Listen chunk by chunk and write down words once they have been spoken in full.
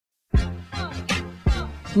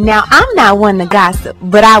Now, I'm not one to gossip,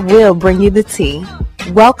 but I will bring you the tea.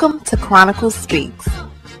 Welcome to Chronicle Speaks.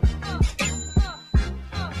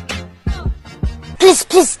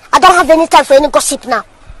 Please, I don't have any time for any gossip now.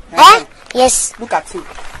 Eh? Yes. Look at you.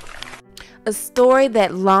 A story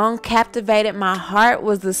that long captivated my heart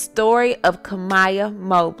was the story of Kamiyah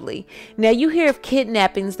Mobley. Now, you hear of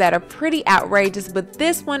kidnappings that are pretty outrageous, but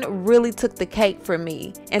this one really took the cake for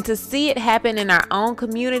me. And to see it happen in our own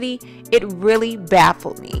community, it really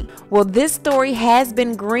baffled me. Well, this story has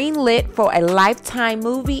been greenlit for a Lifetime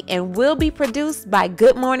movie and will be produced by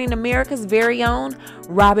Good Morning America's very own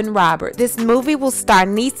Robin Roberts. This movie will star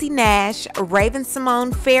Niecy Nash,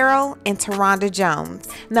 Symone, Ferrell, and Taronda Jones.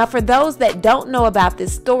 Now, for those that don't know about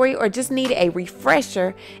this story or just need a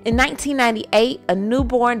refresher, in 1998, a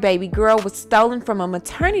newborn baby girl was stolen from a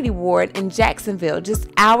maternity ward in Jacksonville just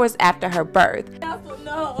hours after her birth.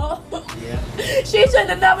 No. She should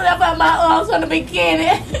have never left out my arms from the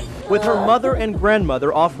beginning. With her mother and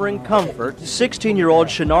grandmother offering comfort, 16-year-old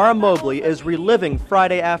Kamiyah Mobley is reliving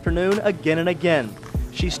Friday afternoon again and again.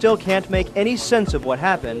 She still can't make any sense of what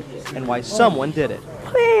happened and why someone did it.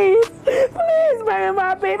 Please bring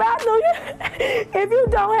my baby. I know you. If you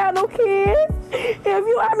don't have no kids, if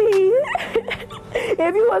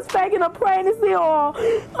you was faking a pregnancy or,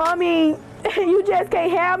 you just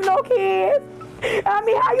can't have no kids.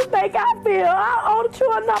 How you think I feel?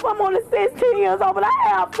 True enough, I'm only 16 years old, but I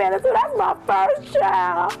have feelings, so that's my first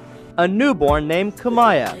child. A newborn named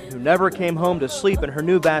Kamiyah, who never came home to sleep in her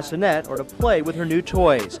new bassinet or to play with her new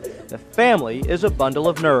toys. The family is a bundle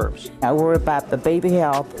of nerves. I worry about the baby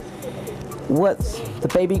health, what's the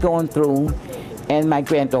baby going through, and my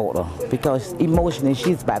granddaughter, because emotionally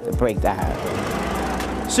she's about to break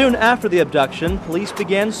down. Soon after the abduction, police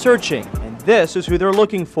began searching, and this is who they're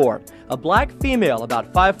looking for. A black female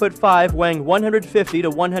about 5'5", weighing 150 to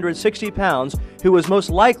 160 pounds, who was most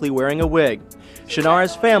likely wearing a wig.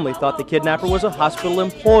 Shanara's family thought the kidnapper was a hospital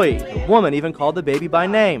employee. The woman even called the baby by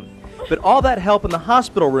name. But all that help in the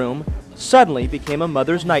hospital room suddenly became a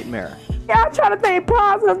mother's nightmare. I try to think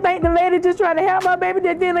positive, think the lady just trying to help my baby.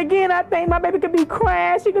 Then again, I think my baby could be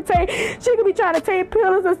crying. She could be trying to take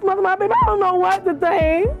pills and smother my baby. I don't know what to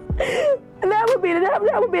think. And that would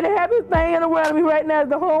be the happiest thing in the world to me right now, is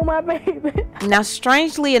to hold my baby. Now,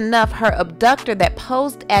 strangely enough, her abductor that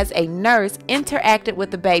posed as a nurse interacted with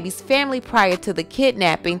the baby's family prior to the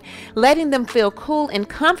kidnapping, letting them feel cool and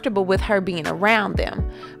comfortable with her being around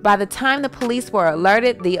them. By the time the police were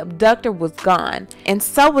alerted, the abductor was gone, and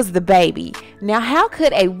so was the baby. Now, how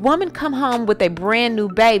could a woman come home with a brand new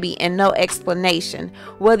baby and no explanation?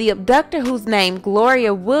 Well, the abductor, whose name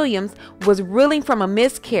Gloria Williams, was reeling from a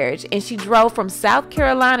miscarriage, and she drove from South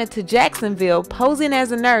Carolina to Jacksonville posing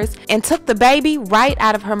as a nurse and took the baby right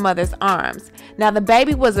out of her mother's arms. Now, the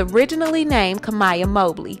baby was originally named Kamiyah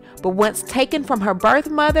Mobley, but once taken from her birth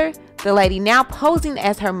mother, the lady now posing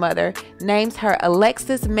as her mother names her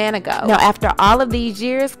Alexis Manigo. Now, after all of these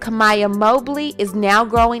years, Kamiyah Mobley is now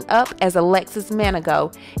growing up as Alexis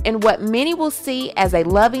Manigo in what many will see as a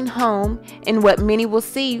loving home and what many will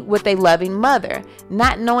see with a loving mother,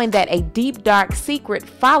 not knowing that a deep, dark secret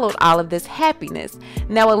followed all of this happiness.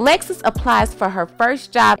 Now, Alexis applies for her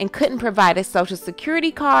first job and couldn't provide a social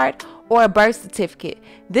security card or a birth certificate.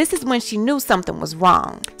 This is when she knew something was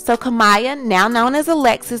wrong. So Kamiyah, now known as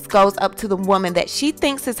Alexis, goes up to the woman that she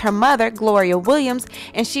thinks is her mother, Gloria Williams,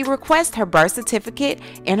 and she requests her birth certificate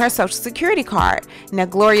and her social security card. Now,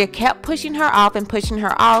 Gloria kept pushing her off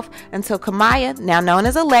until Kamiyah, now known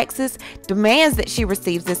as Alexis, demands that she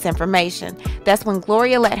receives this information. That's when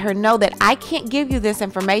Gloria let her know that I can't give you this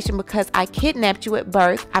information because I kidnapped you at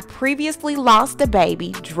birth. I previously lost a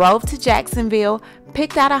baby, drove to Jacksonville,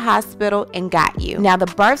 picked out a hospital, and got you. Now, the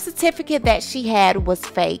birth certificate that she had was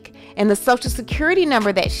fake, and the social security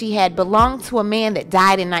number that she had belonged to a man that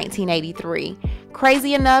died in 1983.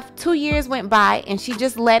 Crazy enough, 2 years went by and she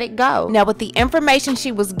just let it go. Now, with the information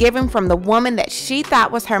she was given from the woman that she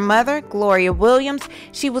thought was her mother, Gloria Williams,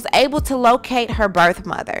 she was able to locate her birth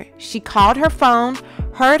mother. She called her phone,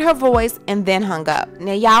 heard her voice, and then hung up.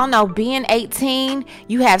 Now, y'all know, being 18,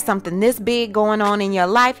 you have something this big going on in your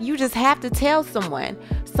life, you just have to tell someone.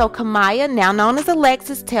 So Kamiyah, now known as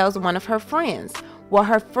Alexis, tells one of her friends. Well,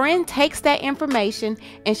 her friend takes that information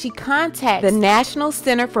and she contacts the National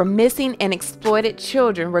Center for Missing and Exploited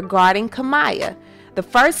Children regarding Kamiyah. The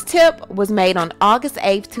first tip was made on August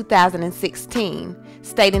 8, 2016,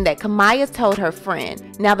 stating that Kamiyah told her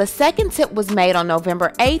friend. Now, the second tip was made on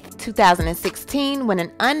November 8, 2016, when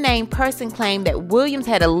an unnamed person claimed that Williams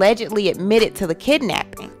had allegedly admitted to the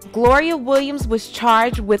kidnapping. Gloria Williams was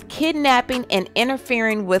charged with kidnapping and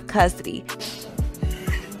interfering with custody.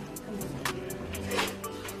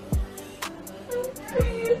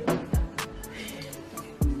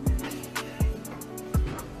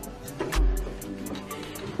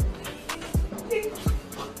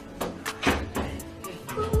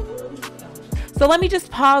 So let me just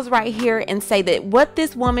pause right here and say that what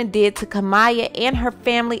this woman did to Kamiyah and her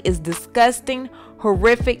family is disgusting,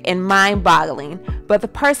 horrific, and mind-boggling. But the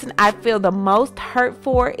person I feel the most hurt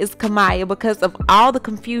for is Kamiyah because of all the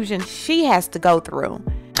confusion she has to go through.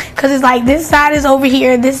 Because it's like this side is over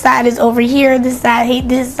here, this side is over here, this side hate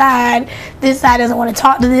this side doesn't want to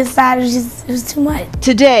talk to this side. It was too much.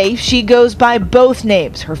 Today, she goes by both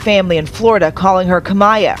names. Her family in Florida calling her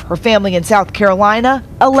Kamiyah. Her family in South Carolina,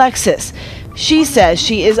 Alexis. She says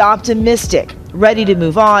she is optimistic, ready to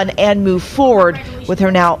move on and move forward with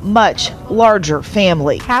her now much larger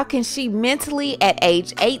family. How can she mentally at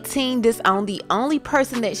age 18 disown the only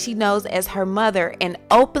person that she knows as her mother and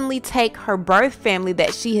openly take her birth family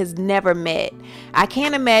that she has never met? I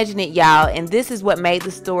can't imagine it, y'all, and this is what made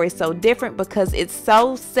the story so different because it's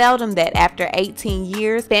so seldom that after 18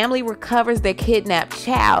 years, family recovers their kidnapped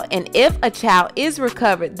child, and if a child is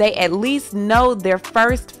recovered, they at least know their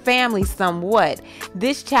first family somewhat.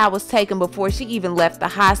 This child was taken before she even left the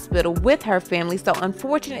hospital with her family, so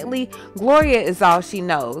unfortunately, Gloria is all she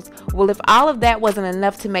knows. Well, if all of that wasn't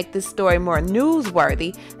enough to make this story more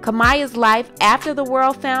newsworthy, Kamiyah's life after the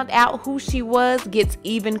world found out who she was gets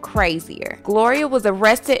even crazier. Gloria was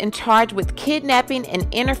arrested and charged with kidnapping and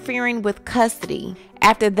interfering with custody.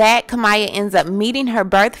 After that, Kamiyah ends up meeting her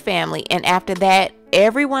birth family, and after that,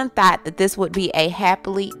 everyone thought that this would be a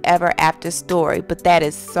happily ever after story, but that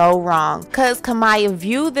is so wrong. Because Kamiyah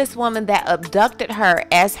viewed this woman that abducted her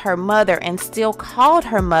as her mother and still called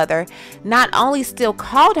her mother. Not only still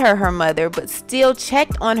called her mother, but still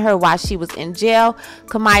checked on her while she was in jail.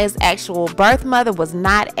 Kamiyah's actual birth mother was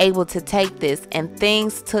not able to take this, and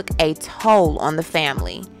things took a toll on the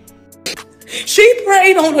family. She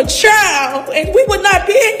preyed on a child, and we would not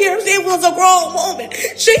be here if it was a grown woman.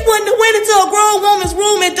 She wouldn't have went into a grown woman's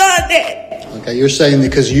room and done that. Okay, you're saying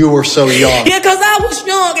because you were so young. Yeah, because I was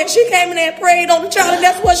young, and she came in there and preyed on the child, and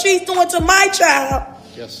that's what she's doing to my child.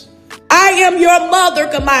 Yes. I am your mother,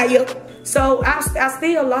 Kamiyah. So I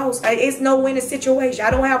still lost. It's no winning situation.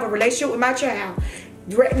 I don't have a relationship with my child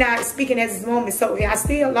right now, speaking at this moment. So I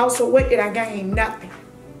still lost. So what did I gain? Nothing.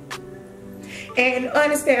 And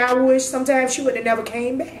understand, I wish sometimes she would have never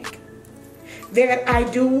came back. That I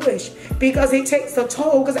do wish. Because it takes a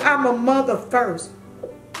toll. Because I'm a mother first.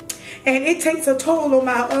 And it takes a toll on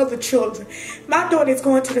my other children. My daughter is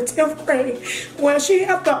going to the 10th grade. Well, she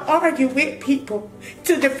have to argue with people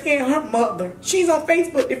to defend her mother. She's on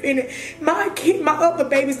Facebook defending my kid, my other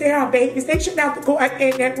babies. They are babies. They shouldn't have to go out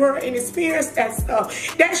there in that world and experience that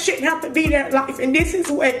stuff. That shouldn't have to be their life. And this is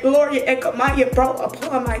what Gloria and Kamiyah brought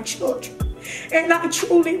upon my children. And I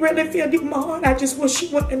truly, really feel deep in my heart, I just wish she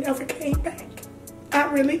wouldn't have never came back. I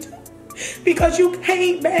really do. Because you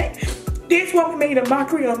came back. This woman made a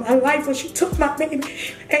mockery of my life when she took my baby.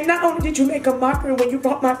 And not only did you make a mockery when you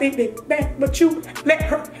brought my baby back, but you let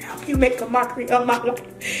her help you make a mockery of my life.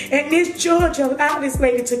 And this judge allowed this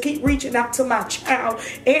lady to keep reaching out to my child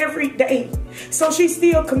every day. So she's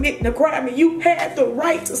still committing a crime. And you had the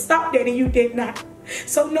right to stop that, and you did not.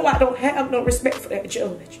 So no, I don't have no respect for that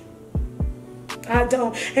judge. I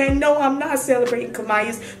don't. And no, I'm not celebrating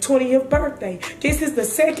Kamiyah's 20th birthday. This is the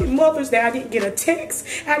second Mother's Day. I didn't get a text.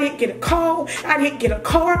 I didn't get a call. I didn't get a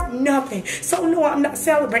card. Nothing. So no, I'm not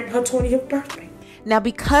celebrating her 20th birthday. Now,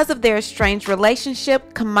 because of their estranged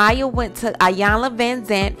relationship, Kamiyah went to Iyanla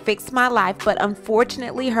Vanzant, Fix My Life, but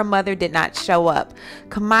unfortunately her mother did not show up.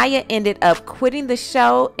 Kamiyah ended up quitting the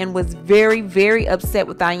show and was very, very upset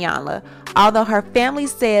with Iyanla, although her family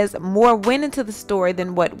says more went into the story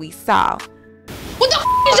than what we saw. What the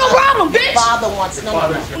f is your problem, bitch? Father wants to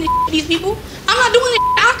know. These people. I'm not doing this.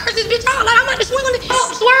 I curse this bitch out. Like, I'm not just swinging this.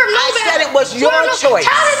 Swerve, no I bad. said it was your choice.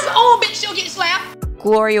 Tell this old bitch she'll get slapped.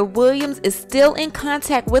 Gloria Williams is still in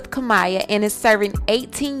contact with Kamiyah and is serving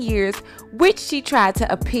 18 years, which she tried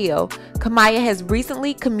to appeal. Kamiyah has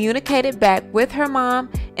recently communicated back with her mom,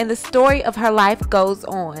 and the story of her life goes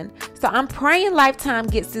on. So I'm praying Lifetime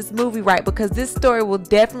gets this movie right, because this story will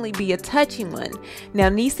definitely be a touching one. Now,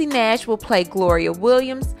 Niecy Nash will play Gloria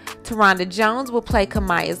Williams, Taronda Jones will play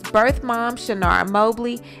Kamiyah's birth mom, Kamiyah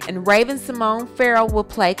Mobley, and Symone Ferrell will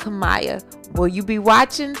play Kamiyah. Will you be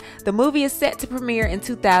watching? The movie is set to premiere in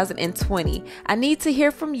 2020. I need to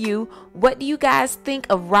hear from you. What do you guys think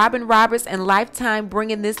of Robin Roberts and Lifetime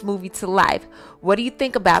bringing this movie to life? What do you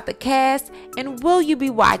think about the cast? And will you be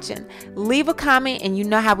watching? Leave a comment, and you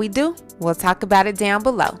know how we do. We'll talk about it down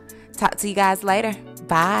below. Talk to you guys later.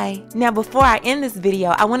 Bye. Now, before I end this video,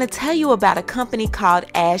 I want to tell you about a company called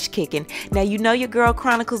Ash Kicking. Now, you know your girl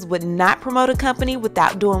Chronicles would not promote a company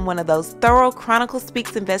without doing one of those thorough Chronicle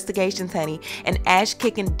Speaks investigations, honey, and Ash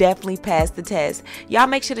Kicking definitely passed the test. Y'all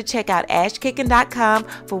make sure to check out ashkicking.com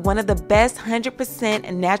for one of the best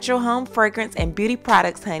 100% natural home fragrance and beauty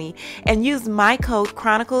products, honey, and use my code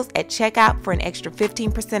Chronicles at checkout for an extra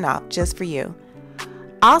 15% off just for you.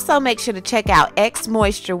 Also, make sure to check out X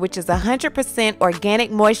Moisture, which is a 100%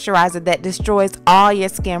 organic moisturizer that destroys all your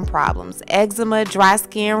skin problems. Eczema, dry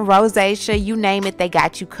skin, rosacea, you name it, they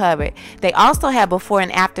got you covered. They also have before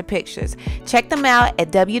and after pictures. Check them out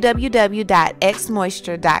at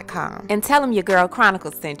www.xmoisture.com and tell them your girl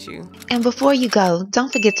Chronicles sent you. And before you go,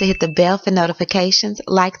 don't forget to hit the bell for notifications,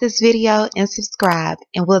 like this video, and subscribe.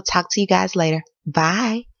 And we'll talk to you guys later.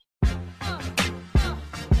 Bye.